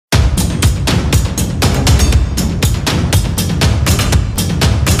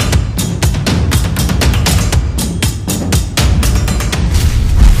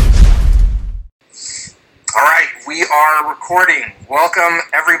Recording. Welcome,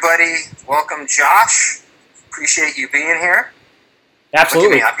 everybody. Welcome, Josh. Appreciate you being here.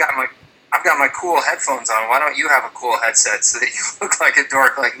 Absolutely. Look at me. I've got my cool headphones on. Why don't you have a cool headset so that you look like a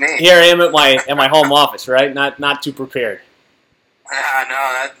dork like me? Here I am at my home office, right? Not too prepared.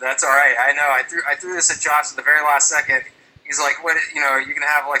 No, that's all right. I know. I threw this at Josh at the very last second. He's like, "What? Are you gonna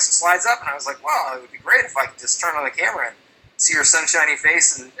have like some slides up?" And I was like, "Well, it would be great if I could just turn on the camera and see your sunshiny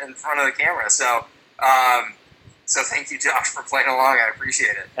face in front of the camera." So, so thank you, Josh, for playing along. I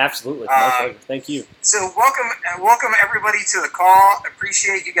appreciate it. Absolutely. My pleasure. Thank you. So welcome everybody to the call.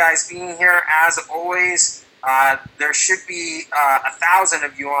 Appreciate you guys being here as always. There should be 1,000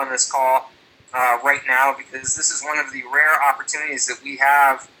 of you on this call right now because this is one of the rare opportunities that we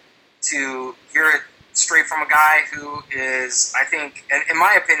have to hear it straight from a guy who is, I think, and in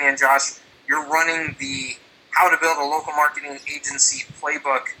my opinion, Josh, you're running the How to Build a Local Marketing Agency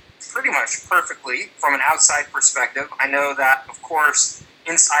playbook pretty much perfectly from an outside perspective. I know that, of course,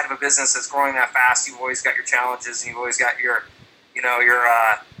 inside of a business that's growing that fast, you've always got your challenges and you've always got your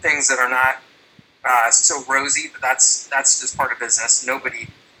things that are not so rosy, but that's just part of business. Nobody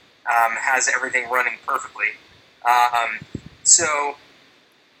has everything running perfectly.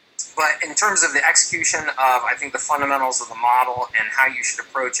 But in terms of the execution of, I think, the fundamentals of the model and how you should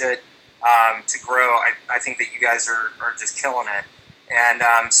approach it to grow, I think that you guys are just killing it. And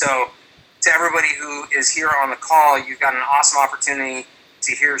so to everybody who is here on the call, you've got an awesome opportunity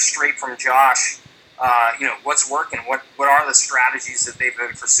to hear straight from Josh, what's working, what are the strategies that they've been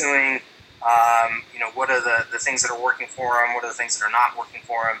pursuing, what are the things that are working for them, what are the things that are not working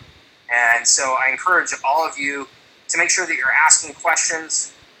for them. And so I encourage all of you to make sure that you're asking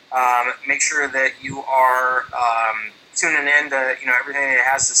questions, make sure that you are tuning in to everything that it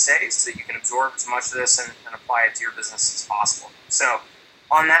has to say so that you can absorb as much of this and apply it to your business as possible. So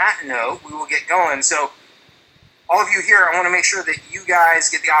on that note, we will get going. So all of you here, I want to make sure that you guys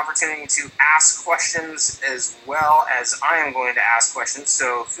get the opportunity to ask questions as well as I am going to ask questions.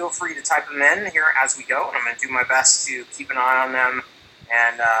 So feel free to type them in here as we go, and I'm going to do my best to keep an eye on them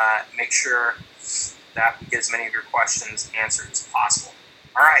and make sure that we get as many of your questions answered as possible.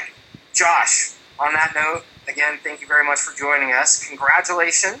 All right, Josh, on that note, again, thank you very much for joining us.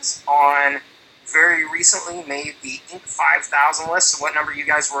 Congratulations on very recently made the Inc. 5000 list. So what number you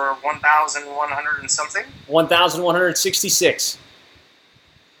guys were? 1,100 and something? 1,166.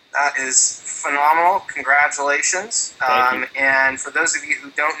 That is phenomenal. Congratulations. Thank you. And for those of you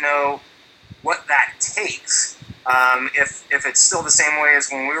who don't know what that takes, if it's still the same way as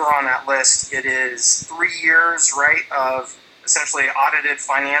when we were on that list, it is 3 years, right, of essentially audited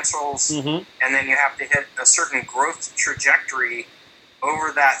financials, and then you have to hit a certain growth trajectory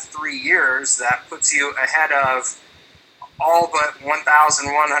over that 3 years that puts you ahead of all but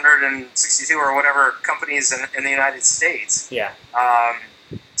 1,162 or whatever companies in the United States. Yeah.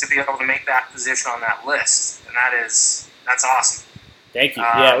 To be able to make that position on that list, and that's awesome. Thank you.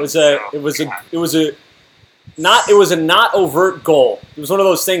 Yeah, it was a not overt goal. It was one of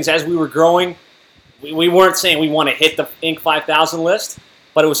those things as we were growing. We weren't saying we want to hit the Inc. 5000 list,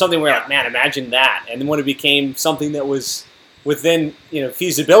 but it was something where like, man, imagine that. And then when it became something that was within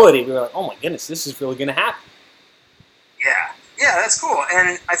feasibility, we were like, oh my goodness, this is really going to happen. Yeah, that's cool.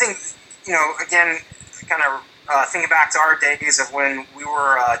 And I think again, kind of thinking back to our days of when we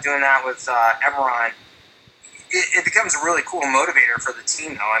were doing that with Everon, it becomes a really cool motivator for the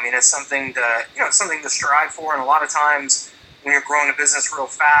team. Though, I mean, it's something to it's something to strive for. And a lot of times when you're growing a business real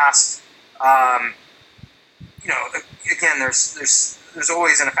fast. Again, there's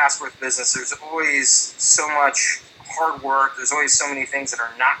always in a fast growth business, there's always so much hard work. There's always so many things that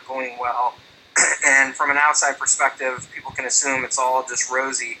are not going well. And from an outside perspective, people can assume it's all just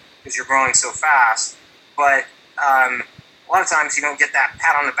rosy because you're growing so fast. But a lot of times you don't get that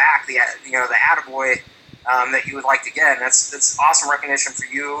pat on the back, the attaboy that you would like to get. And that's awesome recognition for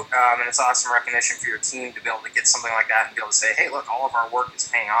you, and it's awesome recognition for your team to be able to get something like that and be able to say, hey, look, all of our work is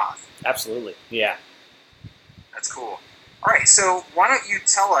paying off. Absolutely, yeah. That's cool. All right, so why don't you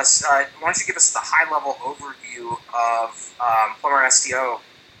tell us, why don't you give us the high-level overview of Plumber SEO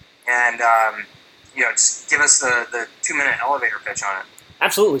and, just give us the 2-minute elevator pitch on it.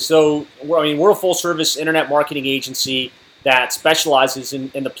 Absolutely. So, we're a full-service internet marketing agency that specializes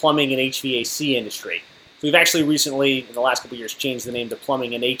in the plumbing and HVAC industry. So we've actually recently, in the last couple of years, changed the name to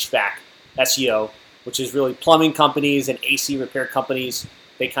Plumbing and HVAC SEO, which is really plumbing companies and AC repair companies.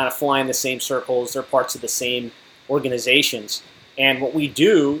 They kind of fly in the same circles. They're parts of the same organizations. And what we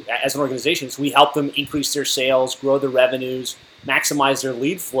do as an organization is we help them increase their sales, grow their revenues, maximize their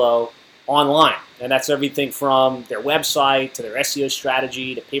lead flow online. And that's everything from their website to their SEO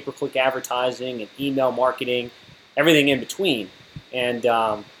strategy to pay-per-click advertising and email marketing everything in between. And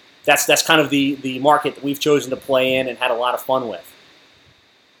that's kind of the market that we've chosen to play in and had a lot of fun with.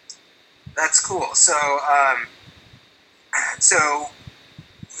 That's cool. So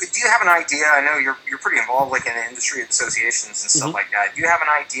do you have an idea? I know you're pretty involved, like in the industry associations and stuff like that. Do you have an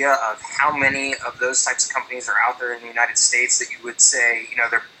idea of how many of those types of companies are out there in the United States that you would say,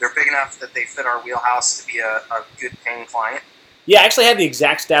 they're big enough that they fit our wheelhouse to be a good paying client? Yeah, I actually have the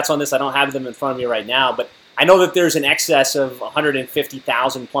exact stats on this. I don't have them in front of me right now, but I know that there's an excess of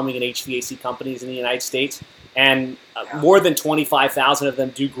 150,000 plumbing and HVAC companies in the United States, and more than 25,000 of them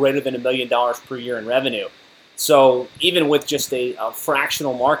do greater than $1 million per year in revenue. So even with just a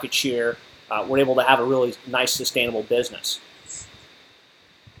fractional market share, we're able to have a really nice, sustainable business.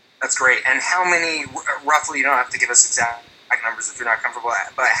 That's great. And how many, roughly, you don't have to give us exact numbers if you're not comfortable,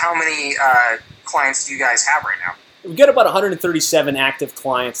 but how many clients do you guys have right now? We've got about 137 active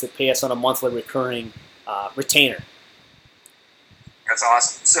clients that pay us on a monthly recurring retainer. That's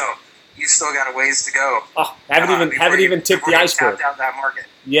awesome. So you still got a ways to go. Oh, haven't even tipped the iceberg. Tapped out that market.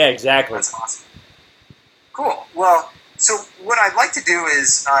 Yeah, exactly. That's awesome. Cool. Well, so what I'd like to do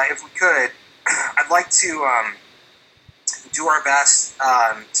is, if we could, I'd like to do our best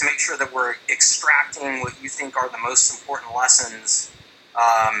to make sure that we're extracting what you think are the most important lessons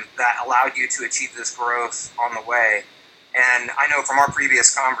that allowed you to achieve this growth on the way. And I know from our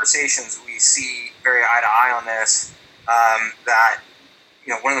previous conversations, we see very eye to eye on this, that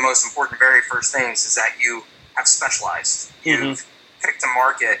one of the most important very first things is that you have specialized. You've picked a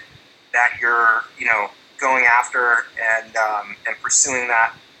market that you're going after and pursuing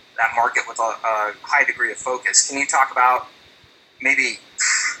that market with a high degree of focus. Can you talk about maybe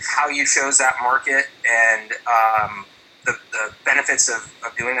how you chose that market and the benefits of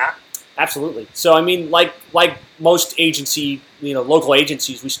doing that? Absolutely. So I mean, like most local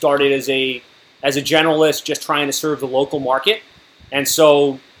agencies, we started as a generalist, just trying to serve the local market, and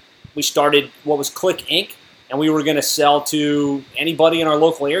so we started what was Click Inc., and we were going to sell to anybody in our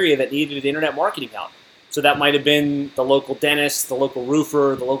local area that needed internet marketing help. So that might have been the local dentist, the local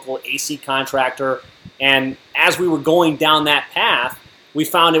roofer, the local AC contractor, and as we were going down that path, we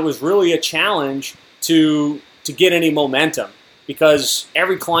found it was really a challenge to get any momentum, because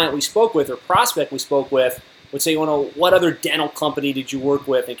every client we spoke with or prospect we spoke with would say, what other dental company did you work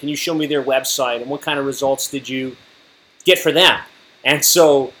with, and can you show me their website, and what kind of results did you get for them? And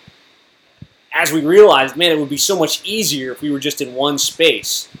so as we realized, man, it would be so much easier if we were just in one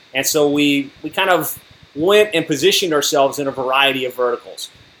space. And so we kind of went and positioned ourselves in a variety of verticals.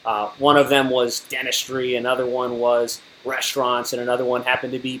 One of them was dentistry, another one was restaurants, and another one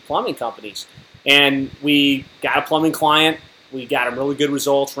happened to be plumbing companies. And we got a plumbing client. We got him really good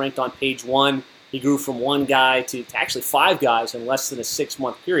results, ranked on page 1. He grew from 1 guy to actually 5 guys in less than a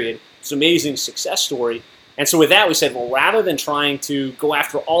 6-month period. It's an amazing success story. And so with that, we said, well, rather than trying to go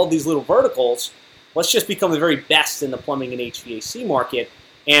after all these little verticals, let's just become the very best in the plumbing and HVAC market.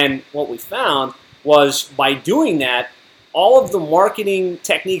 And what we found was by doing that, all of the marketing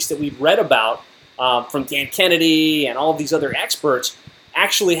techniques that we'd read about from Dan Kennedy and all of these other experts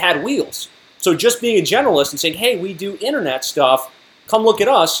actually had wheels. So just being a generalist and saying, hey, we do internet stuff, come look at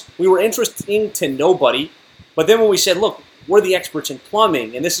us, we were interesting to nobody. But then when we said, look, we're the experts in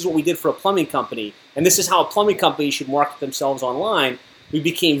plumbing, and this is what we did for a plumbing company, and this is how a plumbing company should market themselves online, we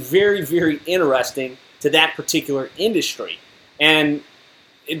became very, very interesting to that particular industry. And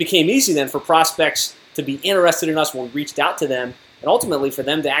it became easy then for prospects to be interested in us when we reached out to them, and ultimately for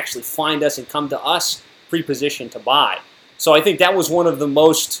them to actually find us and come to us pre-positioned to buy. So I think that was one of the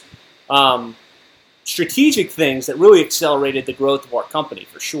most strategic things that really accelerated the growth of our company,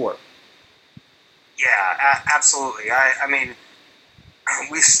 for sure. Yeah, absolutely. I mean,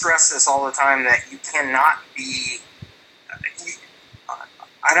 we stress this all the time that you cannot be.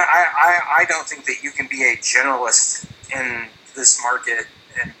 I don't think that you can be a generalist in this market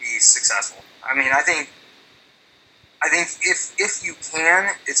and be successful. I mean, I think if you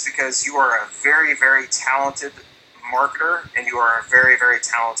can, it's because you are a very, very talented marketer and you are a very, very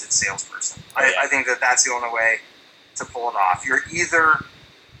talented salesperson. I think that that's the only way to pull it off. You're either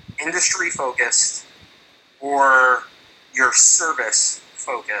industry focused or you're service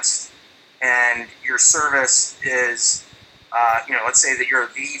focused, and your service is, let's say that you're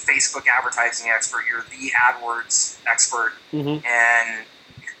the Facebook advertising expert, you're the AdWords expert, and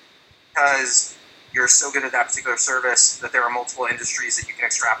because you're so good at that particular service that there are multiple industries that you can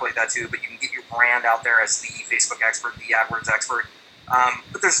extrapolate that to, but you can get your brand out there as the Facebook expert, the AdWords expert.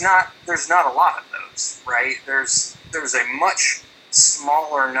 But there's not a lot of those, right? There's a much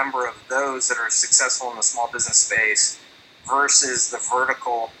smaller number of those that are successful in the small business space versus the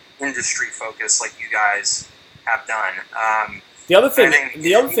vertical industry focus like you guys have done. The other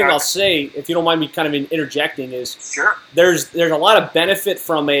thing, I'll say, if you don't mind me kind of interjecting, is sure. There's a lot of benefit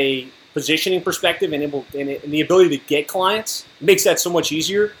from a positioning perspective and the ability to get clients. It makes that so much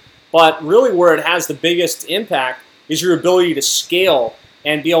easier. But really, where it has the biggest impact is your ability to scale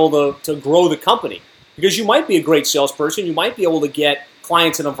and be able to grow the company. Because you might be a great salesperson, you might be able to get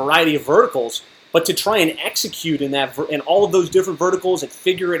clients in a variety of verticals, but to try and execute in all of those different verticals and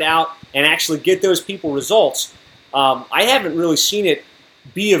figure it out and actually get those people results, I haven't really seen it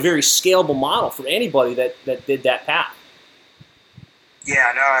be a very scalable model for anybody that did that path.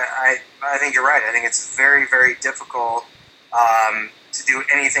 Yeah, no, I think you're right. I think it's very, very difficult to do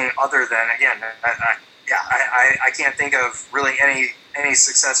anything other than, again, I can't think of really any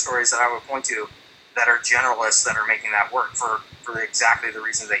success stories that I would point to that are generalists that are making that work for exactly the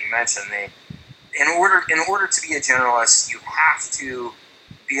reasons that you mentioned. In order to be a generalist, you have to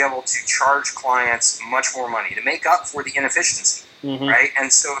be able to charge clients much more money to make up for the inefficiency, right?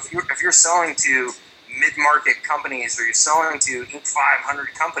 And so if you're selling to mid-market companies or you're selling to Inc.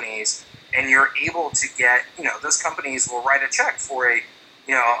 500 companies, and you're able to get, those companies will write a check for a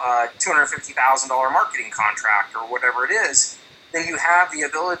 $250,000 marketing contract or whatever it is, then you have the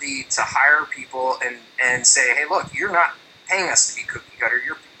ability to hire people and say, hey, look, you're not paying us to be cookie cutter,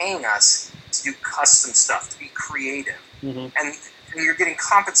 you're paying us to do custom stuff, to be creative. And you're getting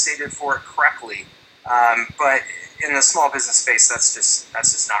compensated for it correctly. But in the small business space, that's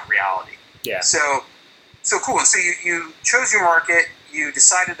just not reality. Yeah. So cool. So you chose your market, you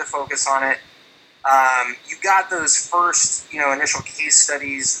decided to focus on it. You got those first, initial case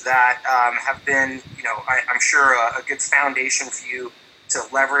studies that have been, I'm sure a good foundation for you to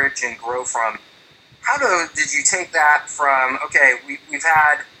leverage and grow from. How did you take that from, okay, we've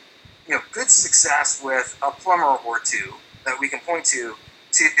had, good success with a plumber or two that we can point to,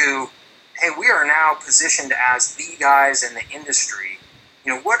 hey, we are now positioned as the guys in the industry.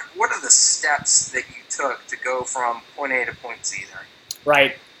 What are the steps that you took to go from point A to point Z there?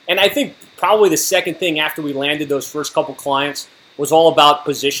 Right. And I think probably the second thing after we landed those first couple clients was all about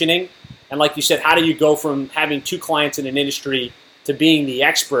positioning. And like you said, how do you go from having two clients in an industry to being the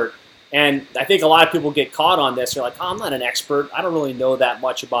expert? And I think a lot of people get caught on this. They're like, I'm not an expert. I don't really know that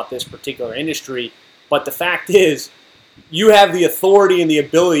much about this particular industry. But the fact is, you have the authority and the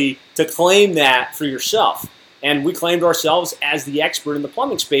ability to claim that for yourself. And we claimed ourselves as the expert in the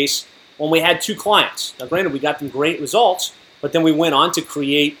plumbing space when we had two clients. Now, granted, we got them great results, but then we went on to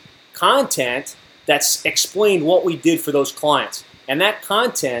create content that's explained what we did for those clients. And that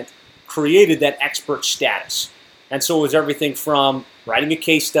content created that expert status. And so it was everything from writing a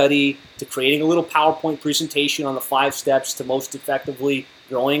case study to creating a little PowerPoint presentation on the 5 steps to most effectively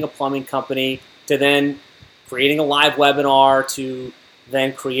growing a plumbing company, to then creating a live webinar, to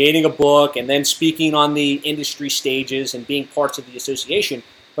then creating a book, and then speaking on the industry stages and being parts of the association.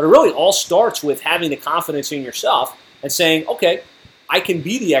 But it really all starts with having the confidence in yourself and saying, okay, I can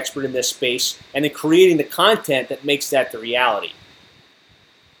be the expert in this space, and then creating the content that makes that the reality.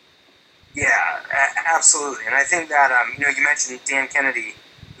 Yeah, absolutely. And I think that, you mentioned Dan Kennedy,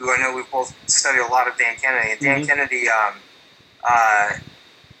 who I know we've both studied a lot of Dan Kennedy. And Dan Kennedy,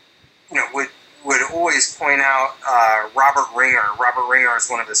 would always point out Robert Ringer. Robert Ringer is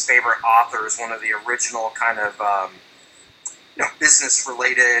one of his favorite authors, one of the original kind of,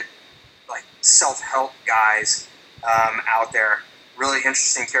 business-related, like, self-help guys out there. Really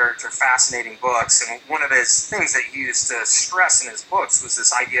interesting character, fascinating books. And one of his things that he used to stress in his books was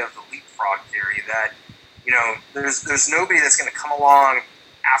this idea of the leapfrog theory that, there's nobody that's going to come along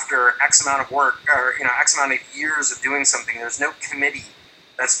after X amount of work or, X amount of years of doing something. There's no committee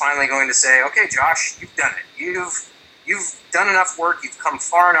that's finally going to say, okay, Josh, you've done it. You've done enough work. You've come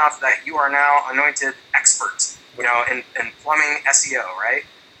far enough that you are now anointed expert, in plumbing SEO, right?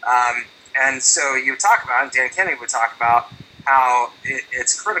 And so you would talk about, and Dan Kennedy would talk about how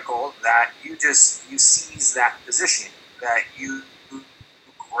it's critical that you seize that positioning, that you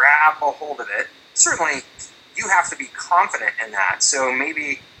grab a hold of it. Certainly, you have to be confident in that. So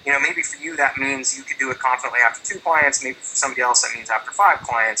maybe for you that means you could do it confidently after 2 clients. Maybe for somebody else that means after 5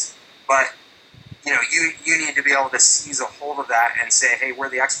 clients. But you need to be able to seize a hold of that and say, hey, we're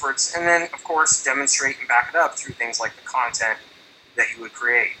the experts. And then, of course, demonstrate and back it up through things like the content that you would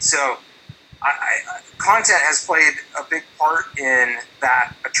create. So content has played a big part in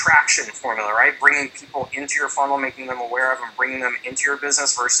that attraction formula, right? Bringing people into your funnel, making them aware of and bringing them into your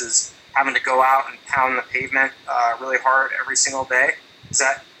business versus having to go out and pound the pavement really hard every single day. Is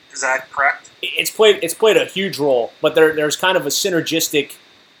that correct? It's played a huge role, but there's kind of a synergistic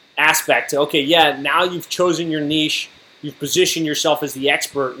aspect to, okay, yeah, now you've chosen your niche, you've positioned yourself as the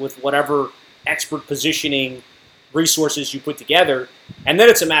expert with whatever expert positioning resources you put together. And then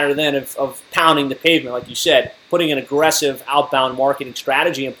it's a matter then of pounding the pavement, like you said, putting an aggressive outbound marketing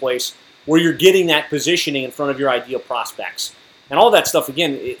strategy in place where you're getting that positioning in front of your ideal prospects. And all that stuff,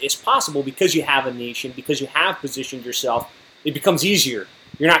 again, is possible because you have a niche and because you have positioned yourself. It becomes easier.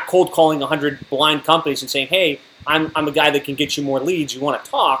 You're not cold calling 100 blind companies and saying, hey, I'm a guy that can get you more leads. You want to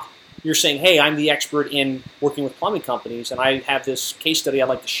talk? You're saying, hey, I'm the expert in working with plumbing companies, and I have this case study I'd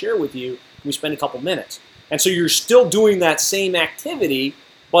like to share with you. We spend a couple minutes. And so you're still doing that same activity,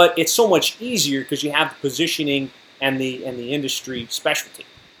 but it's so much easier because you have the positioning and the industry specialty.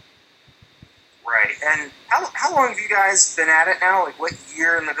 Right. And how long have you guys been at it now? Like, what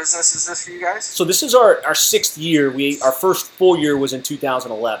year in the business is this for you guys? So this is our 6th year. Our first full year was in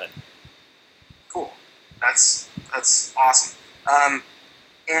 2011. Cool. That's awesome.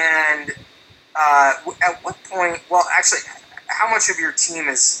 At what point? Well, actually, how much of your team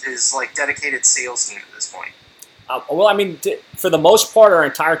is like dedicated sales team at this point? Well, I mean, for the most part, our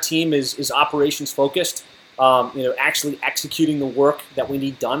entire team is operations focused. Actually executing the work that we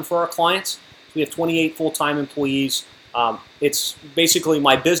need done for our clients. We have 28 full-time employees. It's basically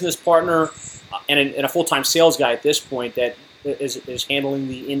my business partner and a full-time sales guy at this point that is handling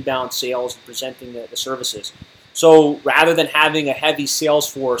the inbound sales and presenting the services. So rather than having a heavy sales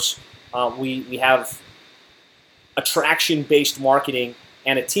force, we have attraction-based marketing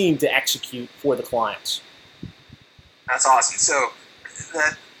and a team to execute for the clients. That's awesome. So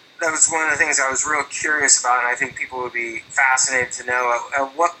that was one of the things I was real curious about, and I think people would be fascinated to know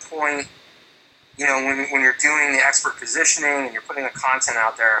at what point, when you're doing the expert positioning and you're putting the content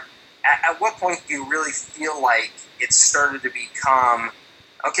out there, at what point do you really feel like it started to become,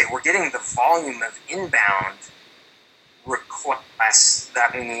 okay, we're getting the volume of inbound requests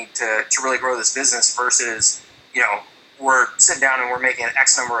that we need to really grow this business versus, we're sitting down and we're making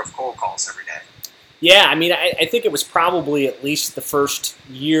X number of cold calls every day? Yeah, I mean, I think it was probably at least the first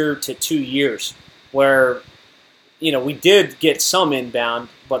year to 2 years where, we did get some inbound,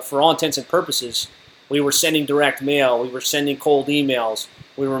 but for all intents and purposes, we were sending direct mail, we were sending cold emails,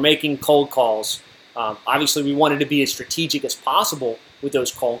 we were making cold calls. Obviously, we wanted to be as strategic as possible with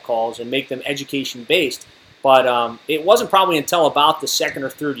those cold calls and make them education-based, but it wasn't probably until about the second or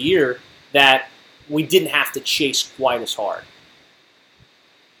third year that we didn't have to chase quite as hard.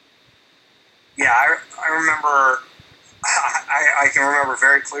 Yeah, I remember, I can remember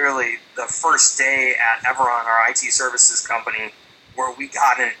very clearly the first day at Everon, our IT services company, where we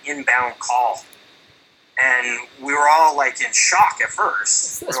got an inbound call. And we were all like in shock at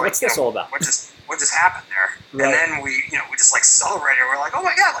first. What's this all about? What just happened there? Right. And then we just like celebrated. We're like, oh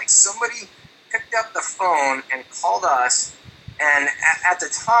my God, like somebody picked up the phone and called us. And at the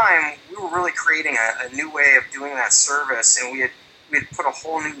time, we were really creating a new way of doing that service. And we had put a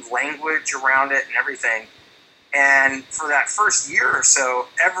whole new language around it and everything. And for that first year or so,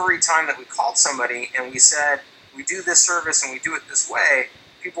 every time that we called somebody and we said, we do this service and we do it this way,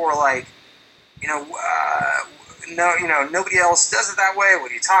 people were like, nobody else does it that way. What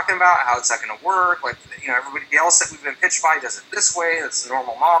are you talking about? How is that going to work? Like, everybody else that we've been pitched by does it this way. That's the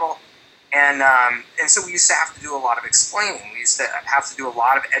normal model. And so we used to have to do a lot of explaining. We used to have to do a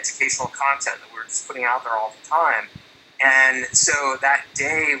lot of educational content that we were just putting out there all the time. And so that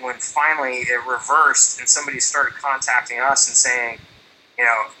day when finally it reversed and somebody started contacting us and saying,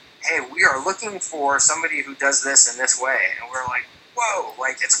 hey, we are looking for somebody who does this in this way. And we're like, whoa,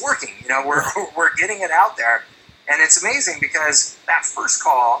 like it's working. We're getting it out there. And it's amazing because that first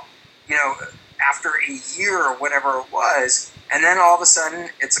call, after a year or whatever it was, and then all of a sudden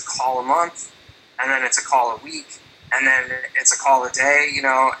it's a call a month, and then it's a call a week, and then it's a call a day,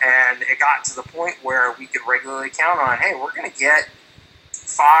 and it got to the point where we could regularly count on, hey, we're going to get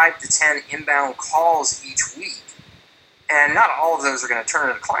 5 to 10 inbound calls each week. And not all of those are going to turn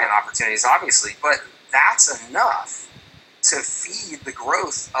into client opportunities, obviously, but that's enough to feed the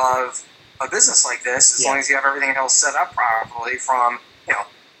growth of a business like this, as long as you have everything else set up properly, from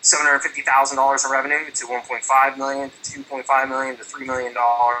 $750,000 in revenue to $1.5 million to $2.5 million to $3 million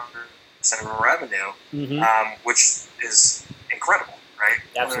in revenue, which is incredible, right?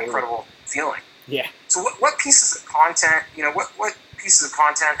 Absolutely. An incredible feeling. Yeah. So what pieces of content, what pieces of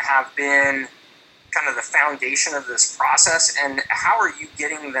content have been kind of the foundation of this process, and how are you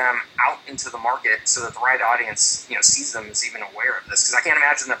getting them out into the market so that the right audience, sees them, is even aware of this? Because I can't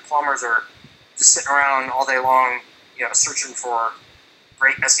imagine that plumbers are just sitting around all day long, searching for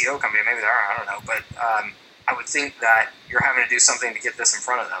great SEO company. Maybe they are, I don't know, but I would think that you're having to do something to get this in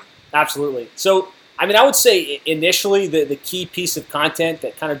front of them. Absolutely. So, I mean, I would say initially the key piece of content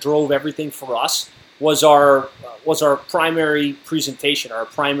that kind of drove everything for us was our primary presentation, our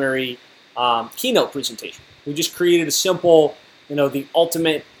primary keynote presentation. We just created a simple, the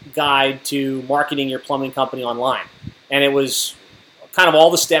ultimate guide to marketing your plumbing company online. And it was kind of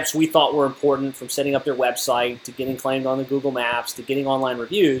all the steps we thought were important, from setting up their website to getting claimed on the Google Maps to getting online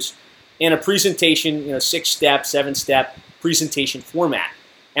reviews, in a presentation, 6-step, 7-step presentation format.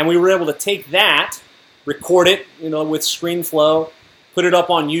 And we were able to take that, record it, with ScreenFlow, put it up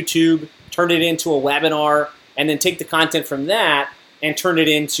on YouTube, turn it into a webinar, and then take the content from that and turn it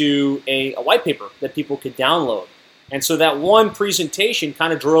into a white paper that people could download. And so that one presentation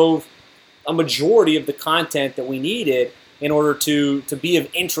kind of drove a majority of the content that we needed in order to be of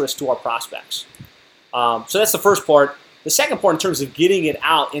interest to our prospects. So that's the first part. The second part, in terms of getting it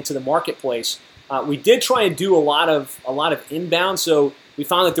out into the marketplace, we did try and do a lot of inbound. So we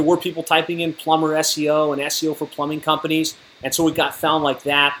found that there were people typing in plumber SEO and SEO for plumbing companies, and so we got found like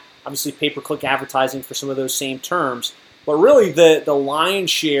that. Obviously, pay-per-click advertising for some of those same terms. But really, the lion's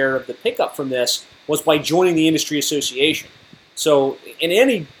share of the pickup from this was by joining the industry association. So in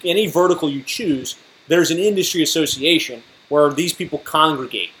any vertical you choose, there's an industry association where these people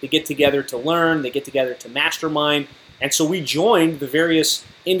congregate. They get together to learn, they get together to mastermind. And so we joined the various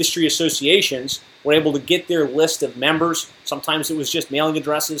industry associations. We're able to get their list of members. Sometimes it was just mailing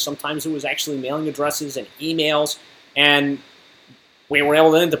addresses. Sometimes it was actually mailing addresses and emails. And we were able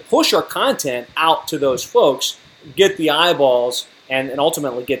then to push our content out to those folks, get the eyeballs, and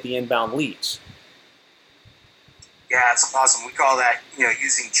ultimately get the inbound leads. Yeah, it's awesome. We call that,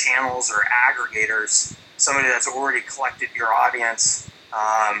 using channels or aggregators, somebody that's already collected your audience.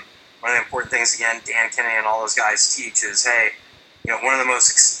 One of the important things, again, Dan Kennedy and all those guys teach is, hey, one of the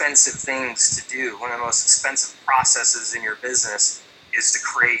most expensive things to do, one of the most expensive processes in your business is to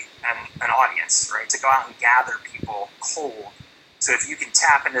create an audience, right? To go out and gather people cold. So if you can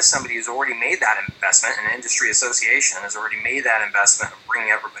tap into somebody who's already made that investment, an industry association has already made that investment of bringing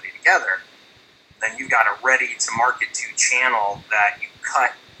everybody together, then you've got a ready-to-market-to channel that you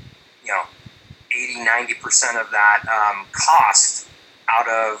cut, 80-90% of that cost out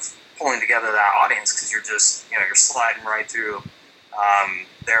of pulling together that audience, because you're just, you're sliding right through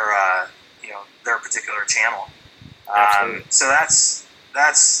their particular channel. So that's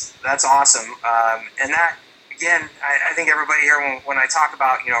awesome. And that, again, I think everybody here, when I talk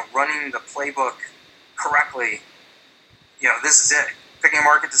about, running the playbook correctly, this is it. Picking a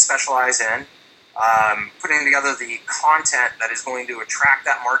market to specialize in, putting together the content that is going to attract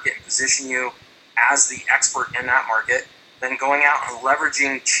that market and position you as the expert in that market, then going out and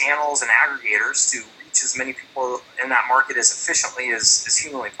leveraging channels and aggregators to reach as many people in that market as efficiently as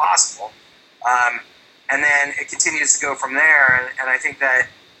humanly possible. And then it continues to go from there. And I think that,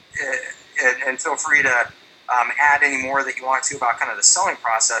 and feel free to add any more that you want to about kind of the selling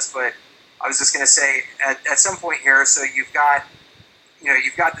process. But I was just going to say, at some point here, so you've got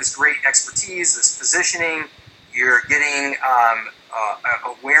this great expertise, this positioning, you're getting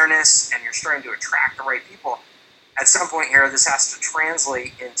awareness, and you're starting to attract the right people. At some point here, this has to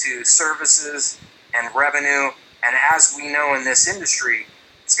translate into services and revenue. And as we know in this industry,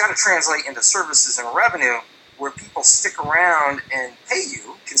 it's got to translate into services and revenue where people stick around and pay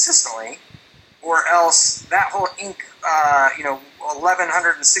you consistently, or else that whole Inc.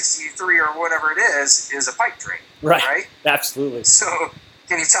 1163 or whatever it is a pipe dream. Right? Absolutely. So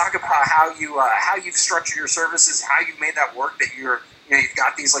can you talk about how you've structured your services, how you've made that work, that you've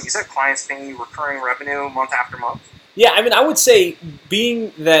got these, like you said, clients paying you recurring revenue month after month? Yeah, I would say,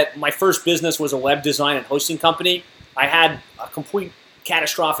 being that my first business was a web design and hosting company, I had a complete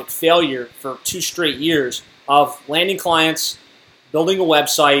catastrophic failure for 2 straight years of landing clients, building a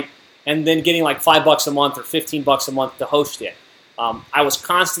website, and then getting like $5 a month or $15 a month to host it. I was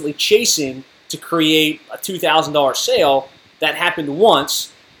constantly chasing to create a $2,000 sale that happened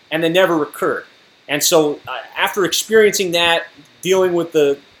once and then never recurred. And so after experiencing that, dealing with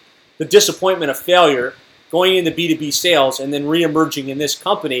the disappointment of failure, going into B2B sales, and then re-emerging in this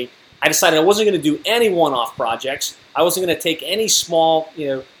company, I decided I wasn't going to do any one-off projects. I wasn't going to take any small,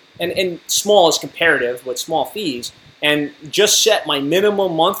 and small is comparative with small fees, and just set my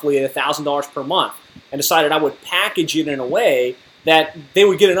minimum monthly at $1,000 per month, and decided I would package it in a way that they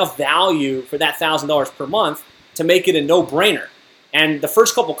would get enough value for that $1,000 per month to make it a no-brainer. And the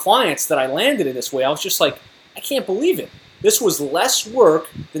first couple clients that I landed in this way, I was just like, I can't believe it. This was less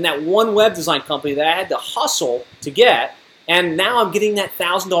work than that one web design company that I had to hustle to get, and now I'm getting that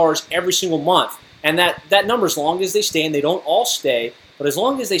 $1,000 every single month. And that number, as long as they stay, and they don't all stay, but as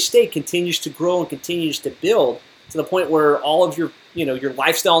long as they stay, continues to grow and continues to build to the point where all of your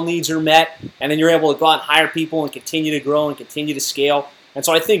lifestyle needs are met, and then you're able to go out and hire people and continue to grow and continue to scale. And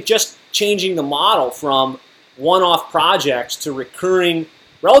so I think just changing the model from one-off projects to recurring,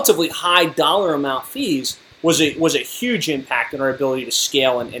 relatively high dollar amount fees was a huge impact on our ability to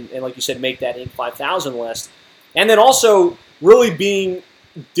scale and like you said, make that Inc. 5000 list. And then also really being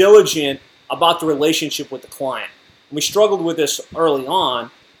diligent about the relationship with the client. And we struggled with this early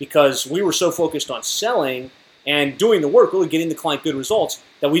on because we were so focused on selling and doing the work, really getting the client good results,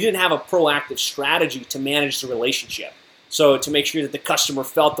 that we didn't have a proactive strategy to manage the relationship. So to make sure that the customer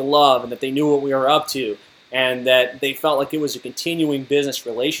felt the love and that they knew what we were up to and that they felt like it was a continuing business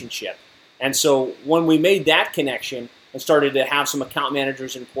relationship. And so when we made that connection and started to have some account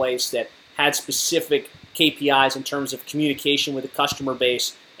managers in place that had specific KPIs in terms of communication with the customer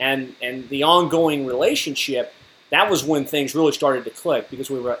base and the ongoing relationship, that was when things really started to click, because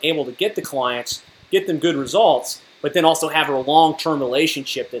we were able to get the clients, get them good results, but then also have a long-term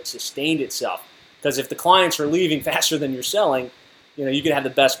relationship that sustained itself. Because if the clients are leaving faster than you're selling, you could have the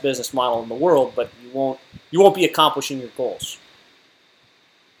best business model in the world, but you won't be accomplishing your goals.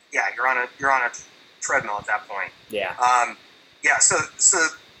 Yeah, you're on a treadmill at that point. Yeah. So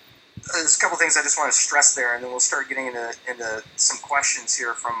there's a couple things I just want to stress there, and then we'll start getting into some questions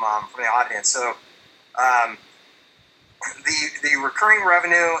here from the audience. So the recurring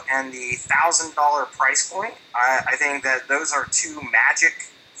revenue and the $1,000 price point, I think that those are two magic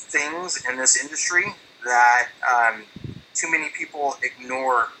things in this industry that too many people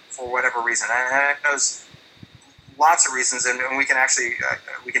ignore for whatever reason. And there's lots of reasons, and we can actually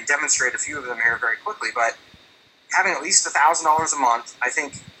we can demonstrate a few of them here very quickly. But having at least $1,000 a month, I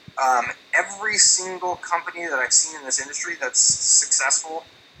think every single company that I've seen in this industry that's successful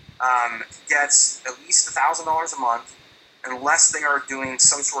gets at least $1,000 a month, unless they are doing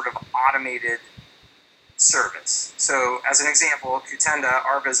some sort of automated service. So as an example, Qtenda,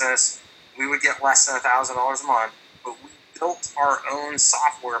 our business, we would get less than $1,000 a month, but we built our own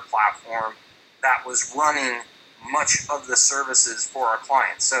software platform that was running much of the services for our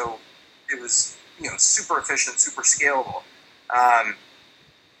clients. So it was super efficient, super scalable.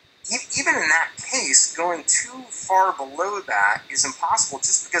 Even in that case, going too far below that is impossible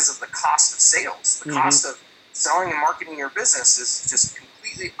just because of the cost of sales. The cost of selling and marketing your business is just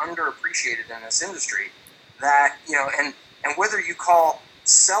completely underappreciated in this industry. That, and whether you call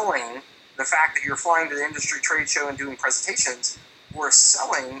selling the fact that you're flying to the industry trade show and doing presentations, or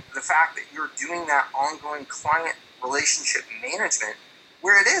selling the fact that you're doing that ongoing client relationship management,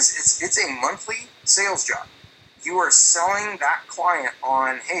 where it's a monthly sales job. You are selling that client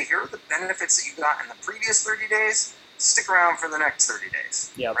on, hey, here are the benefits that you got in the previous 30 days. Stick around for the next 30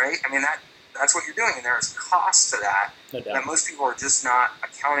 days. Yep. Right? I mean, that's what you're doing, and there's cost to that that most people are just not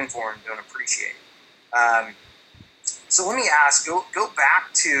accounting for and don't appreciate. So let me ask, go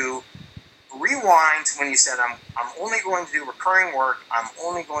back to, rewind to when you said, I'm only going to do recurring work. I'm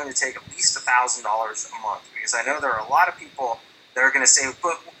only going to take at least $1,000 a month, because I know there are a lot of people that are going to say,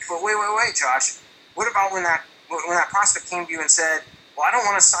 but wait, Josh, what about when that prospect came to you and said, well, I don't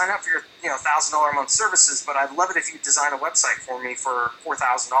want to sign up for your $1,000 a month services, but I'd love it if you design a website for me for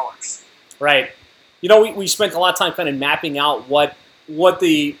 $4,000. Right. We spent a lot of time kind of mapping out what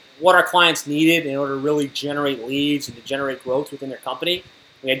our clients needed in order to really generate leads and to generate growth within their company.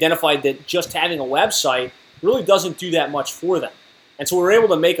 We identified that just having a website really doesn't do that much for them. And so we were able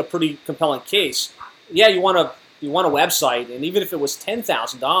to make a pretty compelling case. Yeah, you want a website, and even if it was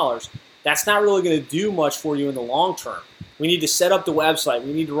 $10,000, that's not really going to do much for you in the long term. We need to set up the website.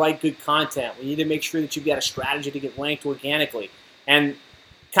 We need to write good content. We need to make sure that you've got a strategy to get ranked organically and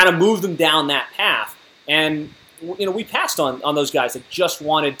kind of move them down that path. And we passed on those guys that just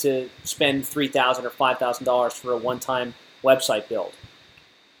wanted to spend $3,000 or $5,000 for a one-time website build.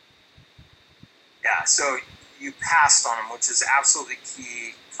 Yeah, so you passed on them, which is absolutely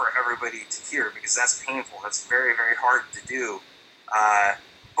key for everybody to hear, because that's painful. That's very, very hard to do.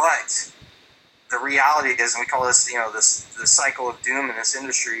 But the reality is, and we call this, the cycle of doom in this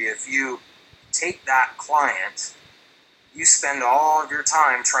industry. If you take that client, you spend all of your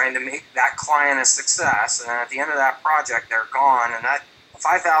time trying to make that client a success, and then at the end of that project, they're gone, and that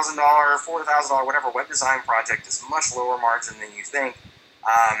 $5,000, $4,000, whatever web design project is much lower margin than you think.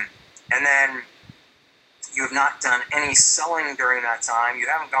 And then you have not done any selling during that time. You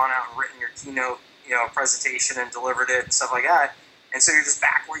haven't gone out and written your keynote, presentation and delivered it and stuff like that. And so you're just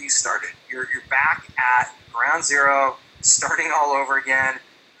back where you started. You're back at ground zero, starting all over again.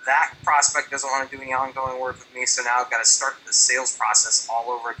 That prospect doesn't want to do any ongoing work with me, so now I've got to start the sales process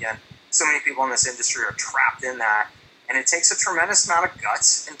all over again. So many people in this industry are trapped in that, and it takes a tremendous amount of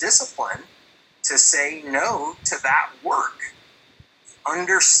guts and discipline to say no to that work,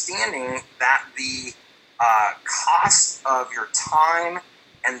 understanding that the cost of your time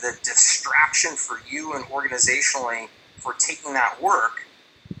and the distraction for you and organizationally for taking that work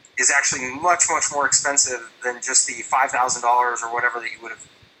is actually much, much more expensive than just the $5,000 or whatever that you would have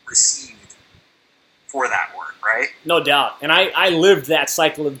received for that work, right? No doubt. And I lived that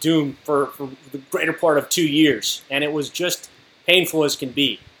cycle of doom for the greater part of 2 years, and it was just painful as can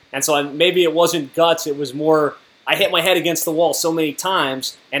be. And so maybe it wasn't guts, it was more I hit my head against the wall so many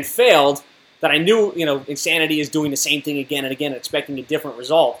times and failed that I knew, insanity is doing the same thing again and again, expecting a different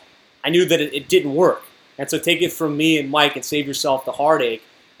result. I knew that it didn't work. And so take it from me and Mike and save yourself the heartache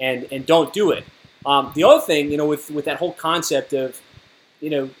and don't do it. The other thing, with that whole concept of,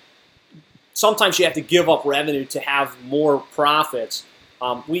 sometimes you have to give up revenue to have more profits.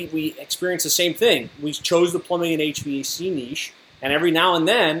 We experience the same thing. We chose the plumbing and HVAC niche, and every now and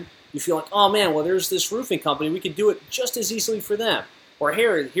then you feel like, oh man, well there's this roofing company, we could do it just as easily for them. Or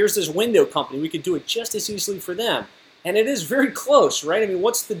here's this window company, we could do it just as easily for them. And it is very close, right? I mean,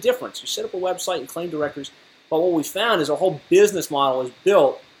 what's the difference? You set up a website, you claim directors, but what we found is our whole business model is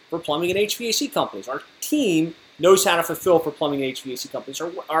built for plumbing and HVAC companies. Our team knows how to fulfill for plumbing and HVAC companies.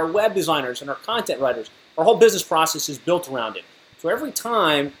 Our web designers and our content writers, our whole business process is built around it. So every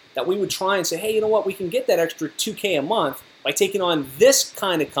time that we would try and say, hey, you know what, we can get that extra $2K a month by taking on this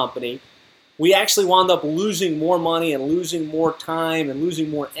kind of company, we actually wound up losing more money and losing more time and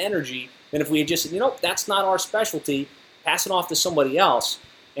losing more energy than if we had just said, that's not our specialty, pass it off to somebody else.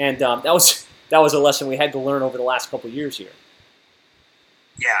 And that was a lesson we had to learn over the last couple of years here.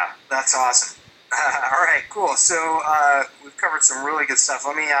 Yeah, that's awesome. All right, cool. So we've covered some really good stuff.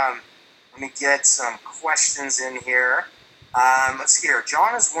 Let me get some questions in here. Let's see here.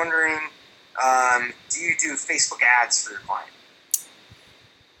 John is wondering, do you do Facebook ads for your client?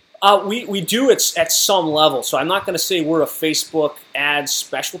 We do it at some level. So I'm not going to say we're a Facebook ads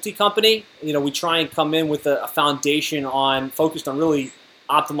specialty company. We try and come in with a foundation focused on really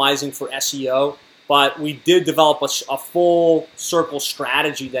optimizing for SEO. But we did develop a full circle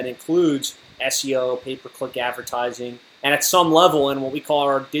strategy that includes SEO, pay-per-click advertising, and at some level in what we call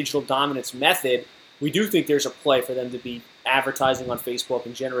our digital dominance method, we do think there's a play for them to be advertising on Facebook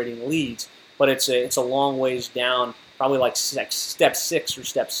and generating leads, but it's a long ways down, probably like step 6 or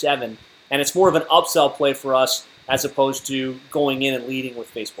step 7, and it's more of an upsell play for us as opposed to going in and leading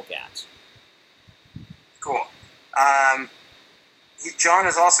with Facebook ads. Cool. John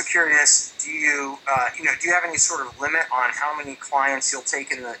is also curious. Do you have any sort of limit on how many clients you'll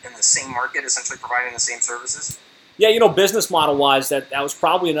take in the same market, essentially providing the same services? Yeah, business model wise, that was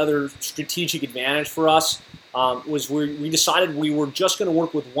probably another strategic advantage for us. Was we decided we were just going to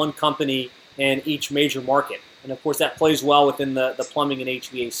work with one company in each major market, and of course that plays well within the plumbing and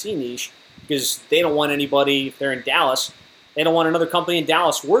HVAC niche because they don't want anybody, if they're in Dallas, they don't want another company in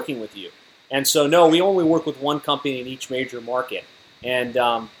Dallas working with you. And so no, we only work with one company in each major market. And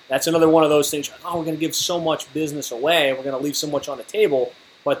that's another one of those things, we're going to give so much business away, we're going to leave so much on the table,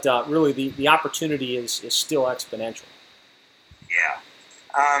 but really the opportunity is still exponential. Yeah.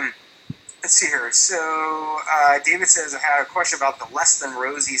 Let's see here. So David says, I have a question about the less than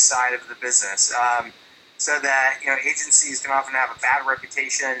rosy side of the business. So that agencies can often have a bad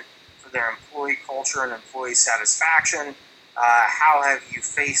reputation for their employee culture and employee satisfaction. How have you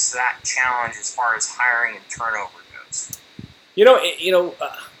faced that challenge as far as hiring and turnover goes?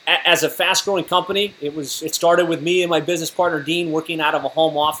 As a fast-growing company, it started with me and my business partner Dean working out of a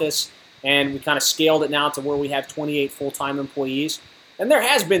home office, and we kind of scaled it now to where we have 28 full-time employees. And there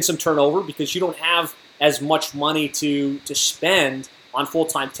has been some turnover because you don't have as much money to spend on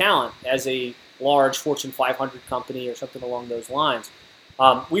full-time talent as a large Fortune 500 company or something along those lines.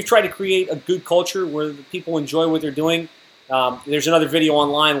 We've tried to create a good culture where the people enjoy what they're doing. There's another video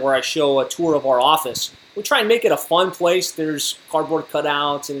online where I show a tour of our office. We try and make it a fun place. There's cardboard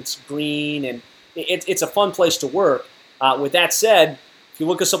cutouts and it's green and it's a fun place to work. With that said, if you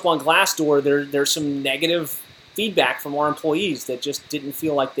look us up on Glassdoor, there's some negative feedback from our employees that just didn't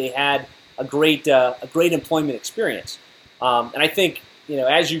feel like they had a great employment experience. And I think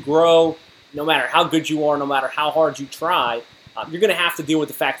as you grow, no matter how good you are, no matter how hard you try, you're going to have to deal with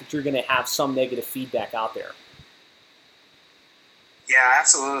the fact that you're going to have some negative feedback out there. Yeah,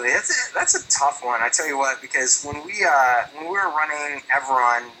 absolutely. That's a tough one. I tell you what, because when we were running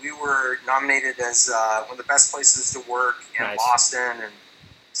Everon, we were nominated as one of the best places to work in Nice. Boston and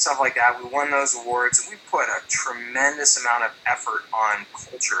stuff like that. We won those awards, and we put a tremendous amount of effort on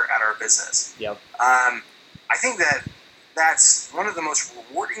culture at our business. Yep. I think that's one of the most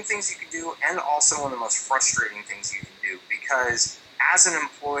rewarding things you can do, and also one of the most frustrating things you can do, because as an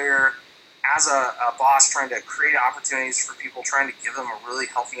employer, as a boss trying to create opportunities for people, trying to give them a really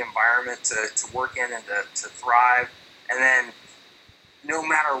healthy environment to work in and to thrive, and then no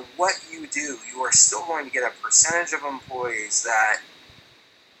matter what you do, you are still going to get a percentage of employees that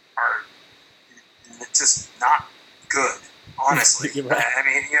are just not good, honestly. Right. I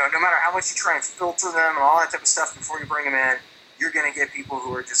mean, no matter how much you try and filter them and all that type of stuff before you bring them in, you're going to get people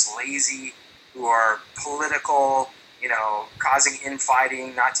who are just lazy, who are political, causing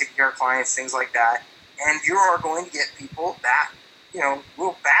infighting, not taking care of clients, things like that. And you are going to get people that,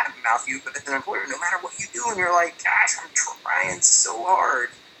 will badmouth you as an employer no matter what you do. And you're like, gosh, I'm trying so hard.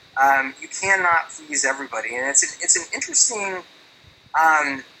 You cannot please everybody. And it's an interesting,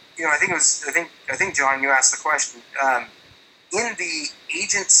 I think John, you asked the question, in the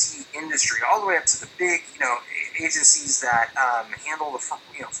agency industry, all the way up to the big, agencies that handle the,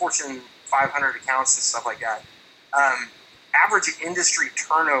 Fortune 500 accounts and stuff like that. Average industry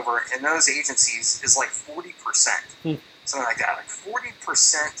turnover in those agencies is like 40%, something like that. Like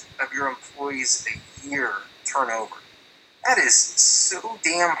 40% of your employees a year turnover. That is so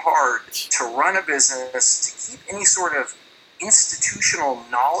damn hard to run a business, to keep any sort of institutional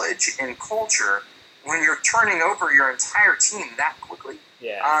knowledge and culture when you're turning over your entire team that quickly.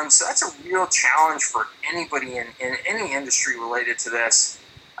 Yeah. So that's a real challenge for anybody in any industry related to this.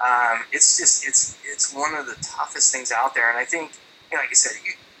 It's one of the toughest things out there. And I think, like you said,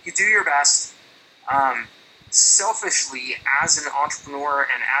 you do your best. Selfishly, as an entrepreneur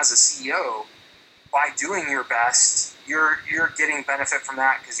and as a CEO, by doing your best, you're getting benefit from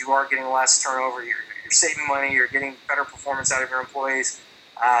that because you are getting less turnover. You're saving money. You're getting better performance out of your employees.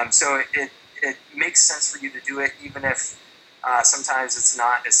 So it makes sense for you to do it, even if sometimes it's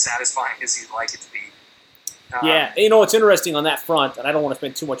not as satisfying as you'd like it to be. Yeah, it's interesting on that front, and I don't want to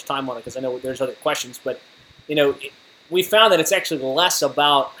spend too much time on it because I know there's other questions, but, we found that it's actually less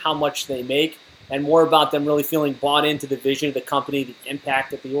about how much they make and more about them really feeling bought into the vision of the company, the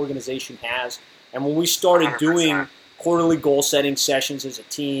impact that the organization has. And when we started 100%. doing quarterly goal-setting sessions as a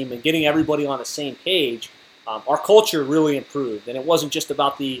team and getting everybody on the same page, our culture really improved. And it wasn't just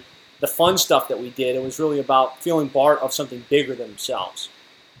about the fun stuff that we did. It was really about feeling part of something bigger than themselves.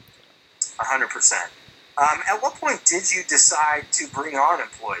 100%. At what point did you decide to bring on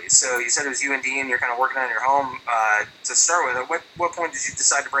employees? So you said it was you and Dean, you're kind of working on your home to start with. At what point did you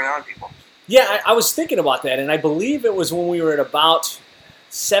decide to bring on people? Yeah, I was thinking about that, and I believe it was when we were at about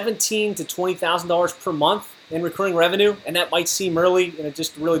 $17,000 to $20,000 per month in recurring revenue, and that might seem early, and it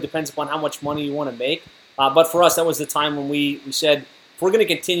just really depends upon how much money you want to make. But for us, that was the time when we said, if we're going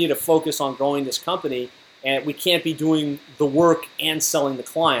to continue to focus on growing this company, and we can't be doing the work and selling the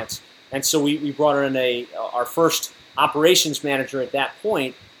clients. And so we brought in our first operations manager at that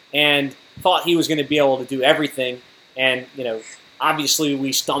point and thought he was going to be able to do everything. And, obviously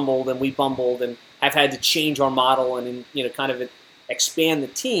we stumbled and we bumbled and have had to change our model and, kind of expand the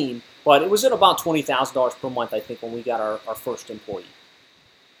team. But it was at about $20,000 per month, I think, when we got our first employee.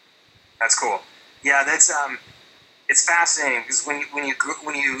 That's cool. Yeah, that's it's fascinating because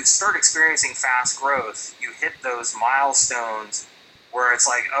when you start experiencing fast growth, you hit those milestones where it's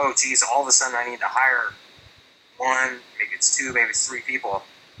like, oh, geez, all of a sudden I need to hire one, maybe it's two, maybe it's three people,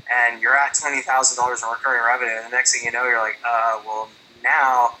 and you're at $20,000 in recurring revenue, and the next thing you know, you're like, well,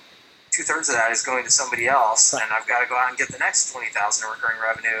 now 2/3 of that is going to somebody else, and I've got to go out and get the next $20,000 in recurring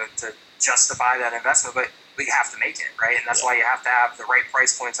revenue to justify that investment, but you have to make it, right? And that's why you have to have the right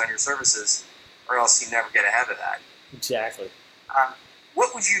price points on your services, or else you never get ahead of that. Exactly.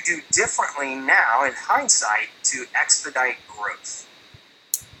 What would you do differently now, in hindsight, to expedite growth?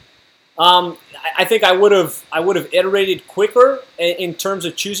 I think I would have iterated quicker in terms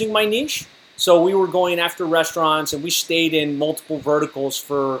of choosing my niche. So we were going after restaurants, and we stayed in multiple verticals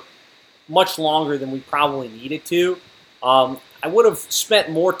for much longer than we probably needed to. I would have spent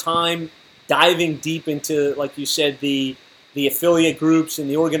more time diving deep into, like you said, the affiliate groups and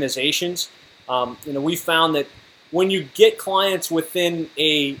the organizations. We found that when you get clients within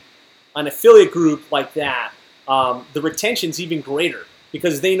an affiliate group like that, the retention's even greater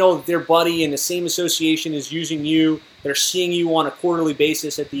because they know that their buddy in the same association is using you. They're seeing you on a quarterly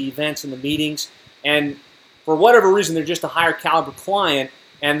basis at the events and the meetings, and for whatever reason, they're just a higher caliber client,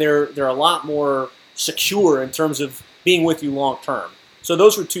 and they're a lot more secure in terms of being with you long term. So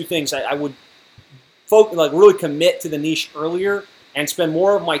those were two things I would really commit to the niche earlier and spend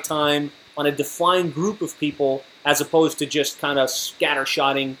more of my time on a defined group of people as opposed to just kind of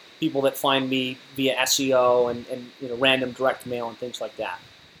scattershotting people that find me via SEO and random direct mail and things like that.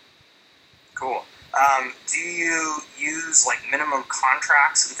 Cool. Do you use like minimum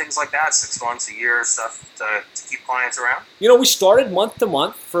contracts and things like that, 6 months, a year, stuff to keep clients around? We started month to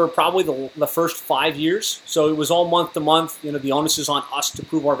month for probably the first 5 years. So it was all month to month. The onus is on us to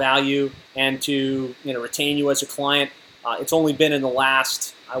prove our value and to retain you as a client. It's only been in the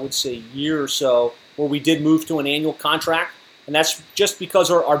last, I would say, year or so where we did move to an annual contract. And that's just because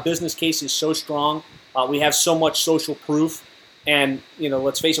our business case is so strong. We have so much social proof. And,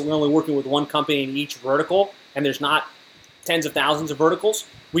 let's face it, we're only working with one company in each vertical, and there's not tens of thousands of verticals.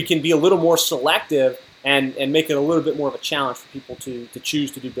 We can be a little more selective and make it a little bit more of a challenge for people to choose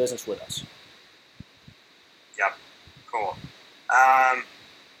to do business with us. Yep. Cool.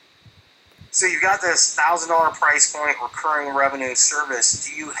 So you've got this $1,000 price point recurring revenue service.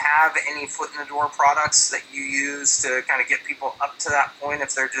 Do you have any foot in the door products that you use to kind of get people up to that point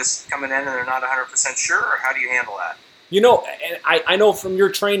if they're just coming in and they're not 100% sure, or how do you handle that? I know from your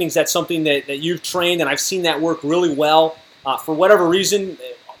trainings that's something that you've trained, and I've seen that work really well. For whatever reason,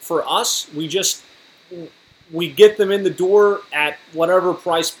 for us, we get them in the door at whatever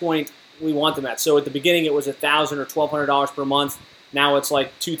price point we want them at. So at the beginning, it was $1,000 or $1,200 per month. Now it's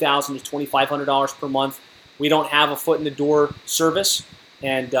like $2,000 to $2,500 per month. We don't have a foot in the door service,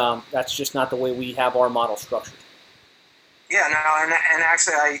 and that's just not the way we have our model structured. Yeah, no, and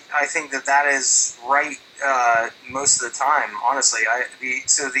actually, I think that is right most of the time. Honestly,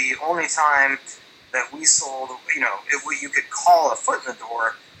 so the only time that we sold, what you could call a foot in the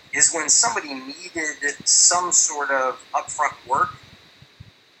door, is when somebody needed some sort of upfront work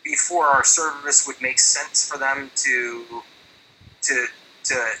before our service would make sense for them to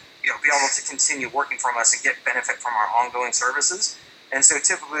be able to continue working from us and get benefit from our ongoing services. And so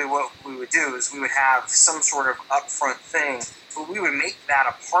typically what we would do is we would have some sort of upfront thing, but we would make that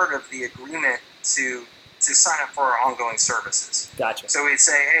a part of the agreement to sign up for our ongoing services. Gotcha. So we'd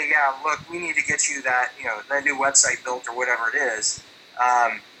say, hey, yeah, look, we need to get you that new website built or whatever it is,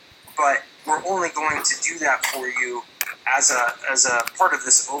 but we're only going to do that for you as a part of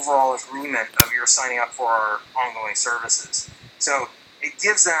this overall agreement of your signing up for our ongoing services. So it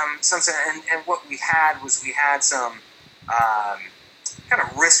gives them some, and what we had some kind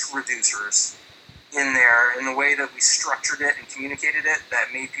of risk reducers in there in the way that we structured it and communicated it that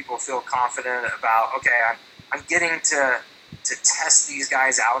made people feel confident about, okay, I'm getting to test these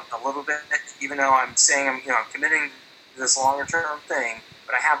guys out a little bit, even though I'm saying I'm committing to this longer term thing,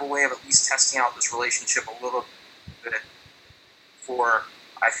 but I have a way of at least testing out this relationship a little bit for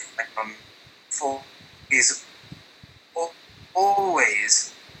full is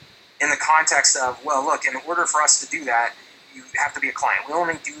always in the context of, well, look, in order for us to do that, you have to be a client. We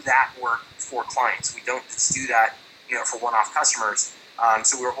only do that work for clients. We don't just do that, for one-off customers.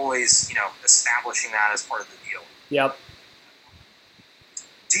 So we're always, establishing that as part of the deal. Yep.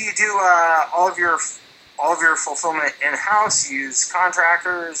 Do you do all of your fulfillment in-house? You use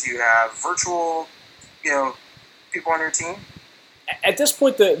contractors? You have virtual, people on your team? At this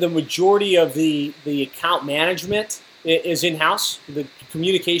point, the majority of the account management is in-house. The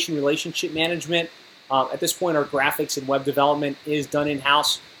communication relationship management. At this point, our graphics and web development is done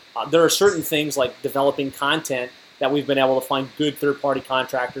in-house. There are certain things like developing content that we've been able to find good third-party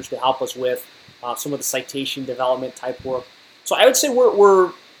contractors to help us with, some of the citation development type work. So I would say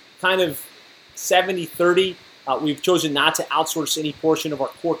we're kind of 70-30. We've chosen not to outsource any portion of our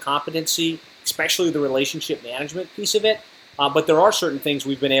core competency, especially the relationship management piece of it. But there are certain things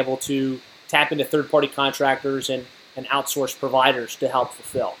we've been able to tap into third-party contractors and outsource providers to help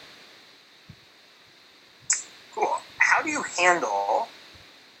fulfill. Cool. How do you handle,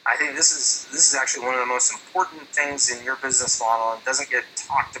 I think this is actually one of the most important things in your business model and doesn't get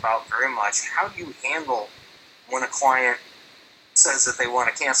talked about very much. How do you handle when a client says that they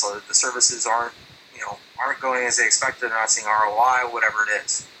want to cancel, that the services aren't going as they expected, they're not seeing ROI, whatever it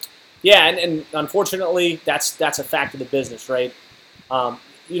is? Yeah, and unfortunately, that's a fact of the business, right?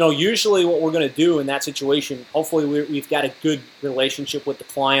 Usually what we're going to do in that situation, hopefully we've got a good relationship with the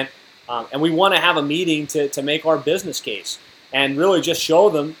client, and we want to have a meeting to make our business case and really just show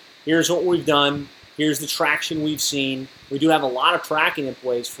them, here's what we've done, here's the traction we've seen. We do have a lot of tracking in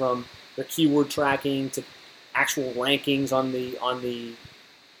place, from their keyword tracking to actual rankings on the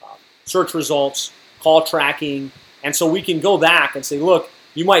search results, call tracking, and so we can go back and say, look,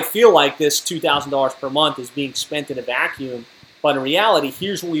 you might feel like this $2,000 per month is being spent in a vacuum, but in reality,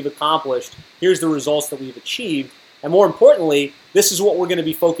 here's what we've accomplished, here's the results that we've achieved, and more importantly, this is what we're going to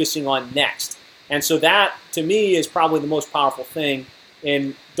be focusing on next. And so that, to me, is probably the most powerful thing.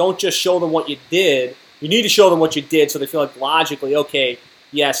 And don't just show them what you did. You need to show them what you did so they feel like logically, okay,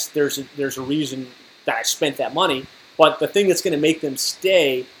 yes, there's a reason that I spent that money, but the thing that's going to make them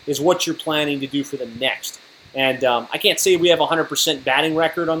stay is what you're planning to do for them next. And I can't say we have a 100% batting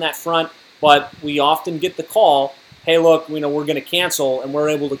record on that front, but we often get the call, hey, look, we're going to cancel, and we're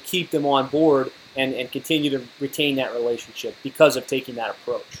able to keep them on board and continue to retain that relationship because of taking that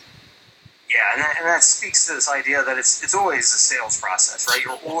approach. Yeah, and that speaks to this idea that it's always a sales process, right?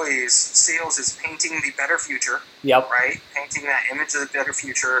 Sales is painting the better future, Yep. right? Painting that image of the better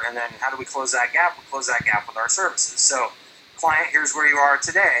future, and then how do we close that gap? We close that gap with our services. So, client, here's where you are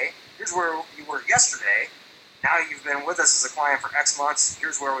today. Here's where you were yesterday. Now you've been with us as a client for X months.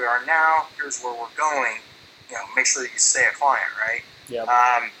 Here's where we are now. Here's where we're going. Make sure that you stay a client, right? Yep.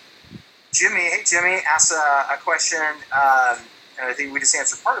 Jimmy asked a question. And I think we just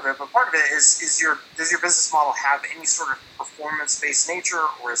answered part of it, but part of it does your business model have any sort of performance-based nature,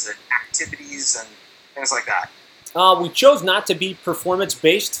 or is it activities and things like that? We chose not to be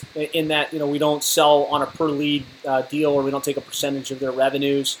performance-based in that we don't sell on a per-lead deal, or we don't take a percentage of their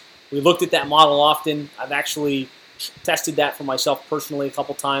revenues. We looked at that model often. I've actually tested that for myself personally a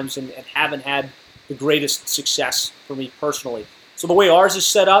couple times and haven't had the greatest success for me personally. So the way ours is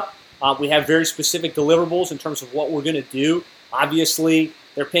set up, we have very specific deliverables in terms of what we're going to do. Obviously,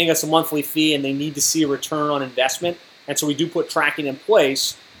 they're paying us a monthly fee and they need to see a return on investment. And so we do put tracking in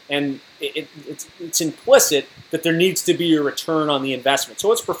place, and it's implicit that there needs to be a return on the investment.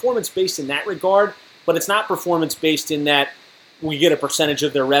 So it's performance-based in that regard, but it's not performance-based in that we get a percentage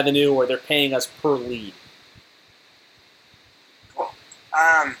of their revenue or they're paying us per lead. Cool.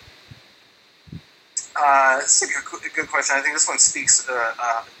 This is a good question. I think this one speaks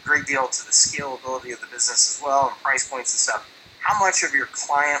a great deal to the scalability of the business as well, and price points and stuff. How much of your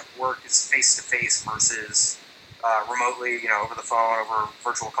client work is face-to-face versus remotely, over the phone, over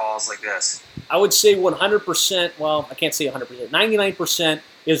virtual calls like this? I would say 100%, well, I can't say 100%, 99%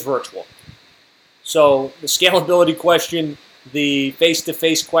 is virtual. So the scalability question, the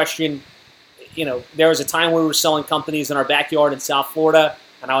face-to-face question, there was a time where we were selling companies in our backyard in South Florida,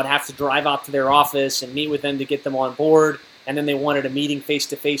 and I would have to drive out to their office and meet with them to get them on board, and then they wanted a meeting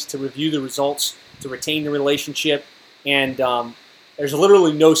face-to-face to review the results, to retain the relationship, and there's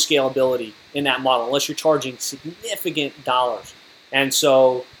literally no scalability in that model unless you're charging significant dollars. And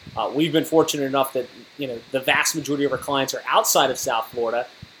so we've been fortunate enough that the vast majority of our clients are outside of South Florida,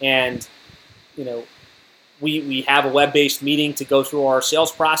 and we have a web-based meeting to go through our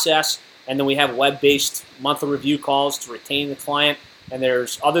sales process, and then we have web-based monthly review calls to retain the client. And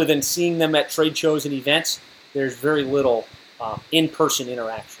there's, other than seeing them at trade shows and events, there's very little in-person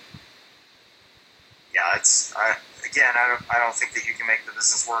interaction. Yeah, I don't think that you can make the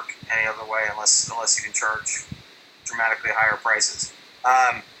business work any other way unless you can charge dramatically higher prices.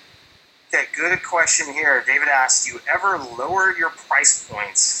 Okay, good question here. David asked, do you ever lower your price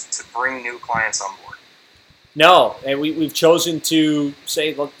points to bring new clients on board? No, and we've chosen to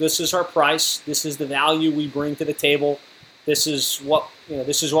say, look, this is our price. This is the value we bring to the table. This is what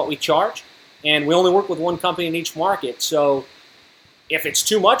we charge, and we only work with one company in each market. So if it's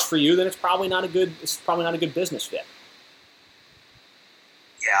too much for you, then it's probably not a good business fit.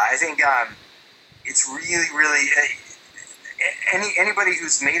 Yeah, I think it's really anybody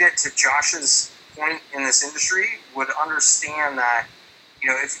who's made it to Josh's point in this industry would understand that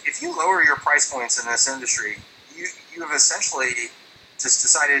if you lower your price points in this industry, you have essentially just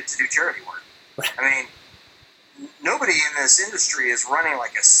decided to do charity work. Right. I mean, nobody in this industry is running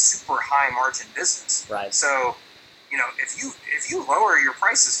like a super high margin business. Right. So, if you lower your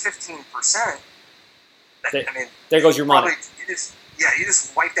prices 15%, there goes your money. You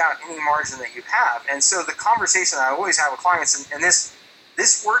just wiped out any margin that you have. And so the conversation that I always have with clients, and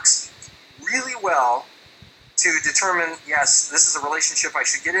this works really well to determine, yes, this is a relationship I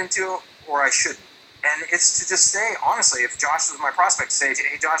should get into or I shouldn't. And it's to just say, honestly, if Josh was my prospect, say,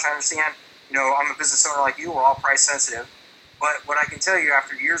 hey, Josh, I understand, I'm a business owner like you, we're all price sensitive. But what I can tell you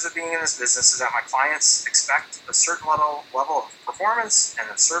after years of being in this business is that my clients expect a certain level of performance and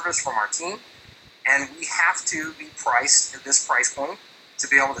of service from our team. And we have to be priced at this price point to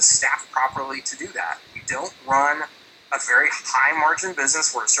be able to staff properly to do that. We don't run a very high margin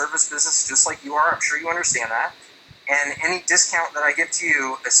business. We're a service business just like you are. I'm sure you understand that. And any discount that I give to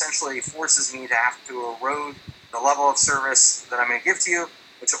you essentially forces me to have to erode the level of service that I'm going to give to you,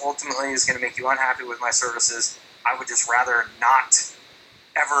 which ultimately is going to make you unhappy with my services. I would just rather not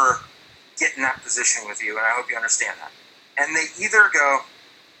ever get in that position with you, and I hope you understand that. And they either go,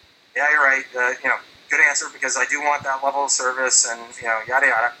 yeah, you're right, good answer, because I do want that level of service, and yada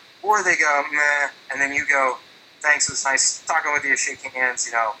yada. Or they go, meh, and then you go, thanks, it was nice talking with you, shaking hands,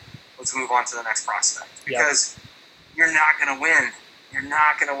 let's move on to the next prospect. Because you're not going to win. You're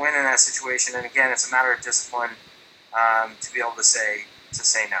not going to win in that situation. And again, it's a matter of discipline to be able to say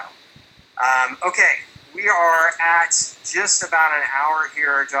no. Okay, we are at just about an hour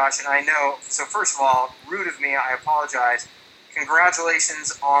here, Josh, and I know, so first of all, rude of me, I apologize.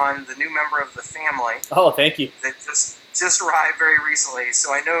 Congratulations on the new member of the family. Oh, thank you. That just arrived very recently.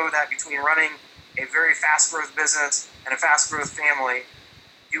 So I know that between running a very fast growth business and a fast growth family,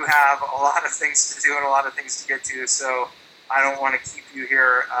 you have a lot of things to do and a lot of things to get to. So I don't want to keep you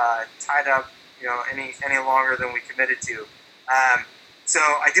here tied up, any longer than we committed to. So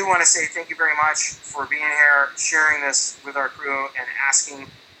I do want to say thank you very much for being here, sharing this with our crew, and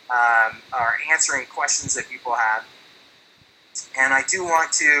asking or answering questions that people have. And I do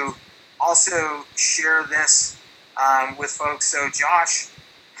want to also share this with folks. So Josh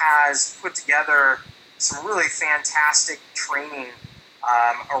has put together some really fantastic training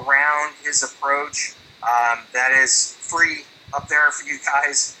around his approach that is free up there for you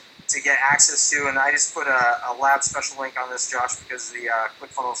guys to get access to. And I just put a lab special link on this, Josh, because the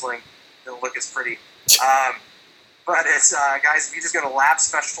ClickFunnels link didn't look as pretty. But it's, guys, if you just go to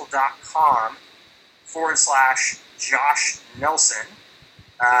labspecial.com/Josh Nelson,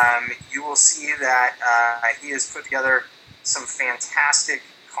 you will see that he has put together some fantastic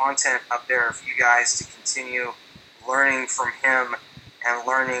content up there for you guys to continue learning from him and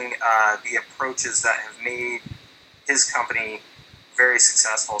learning the approaches that have made his company very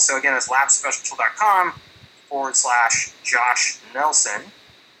successful. So again, it's labspecial.com/Josh Nelson.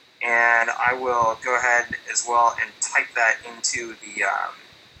 And I will go ahead as well and type that into the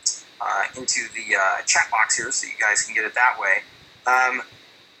chat box here so you guys can get it that way.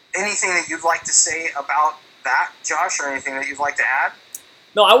 Anything that you'd like to say about that, Josh, or anything that you'd like to add?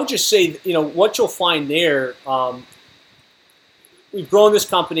 No, I would just say, what you'll find there, we've grown this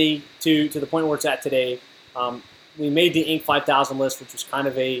company to the point where it's at today. We made the Inc. 5000 list, which was kind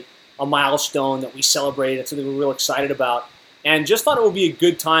of a milestone that we celebrated. It's something we're real excited about. And just thought it would be a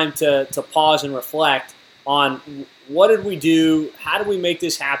good time to pause and reflect on what did we do, how did we make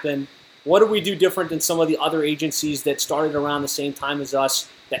this happen, what did we do different than some of the other agencies that started around the same time as us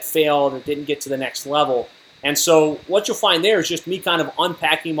that failed or didn't get to the next level. And so what you'll find there is just me kind of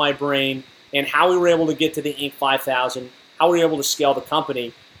unpacking my brain and how we were able to get to the Inc. 5000, how we were able to scale the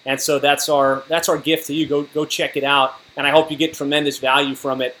company. And so that's our gift to you. Go check it out, and I hope you get tremendous value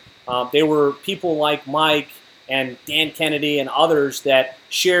from it. They were people like Mike and Dan Kennedy and others that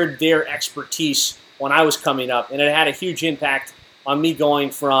shared their expertise when I was coming up, and it had a huge impact on me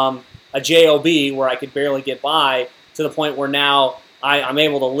going from a JOB where I could barely get by to the point where now I'm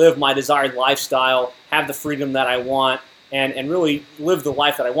able to live my desired lifestyle, have the freedom that I want, and really live the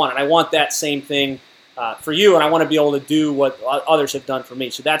life that I want. And I want that same thing for you, and I want to be able to do what others have done for me.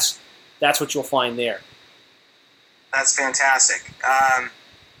 So that's what you'll find there. That's fantastic.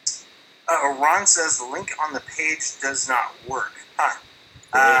 Ron says the link on the page does not work. Huh.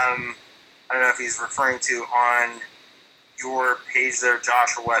 I don't know if he's referring to on your page there,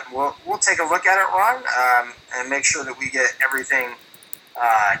 Josh, or what. We'll take a look at it, Ron, and make sure that we get everything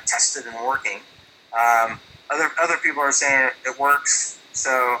tested and working. Other people are saying it works.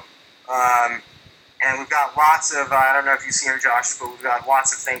 So, and we've got lots of, I don't know if you've seen it, Josh, but we've got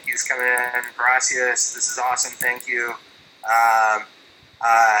lots of thank yous coming in. Gracias, this is awesome, thank you.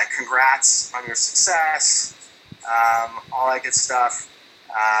 Congrats on your success, all that good stuff.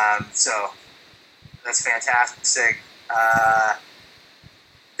 So that's fantastic.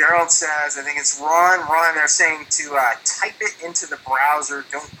 Gerald says, I think it's Ron, they're saying to type it into the browser.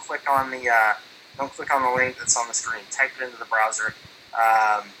 Don't click on the link that's on the screen. Type it into the browser.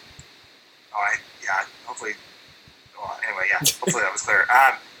 Hopefully that was clear.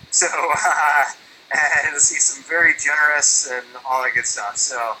 And see some very generous and all that good stuff.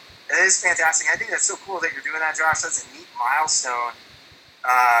 So it is fantastic. I think that's so cool that you're doing that, Josh. That's a neat milestone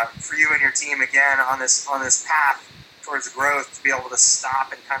for you and your team again on this path towards growth, to be able to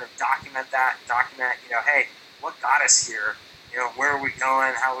stop and kind of document, hey, what got us here? Where are we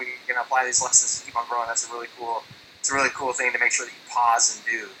going? How are we going to apply these lessons to keep on growing? It's a really cool thing to make sure that you pause and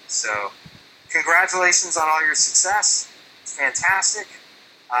do. So congratulations on all your success. It's fantastic.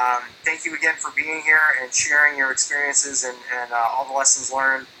 Thank you again for being here and sharing your experiences and all the lessons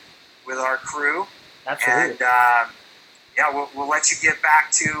learned with our crew. Absolutely. And we'll let you get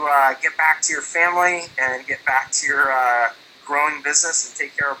back to your family and get back to your growing business and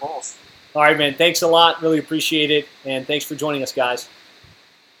take care of both. All right, man. Thanks a lot. Really appreciate it, and thanks for joining us, guys.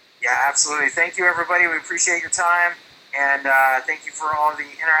 Yeah, absolutely. Thank you, everybody. We appreciate your time, and thank you for all the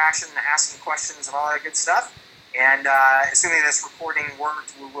interaction and asking questions and all that good stuff. And assuming this recording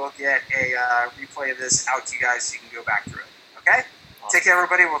worked, we will get a replay of this out to you guys so you can go back through it. Okay? Awesome. Take care,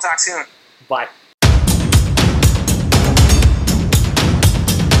 everybody. We'll talk soon. Bye.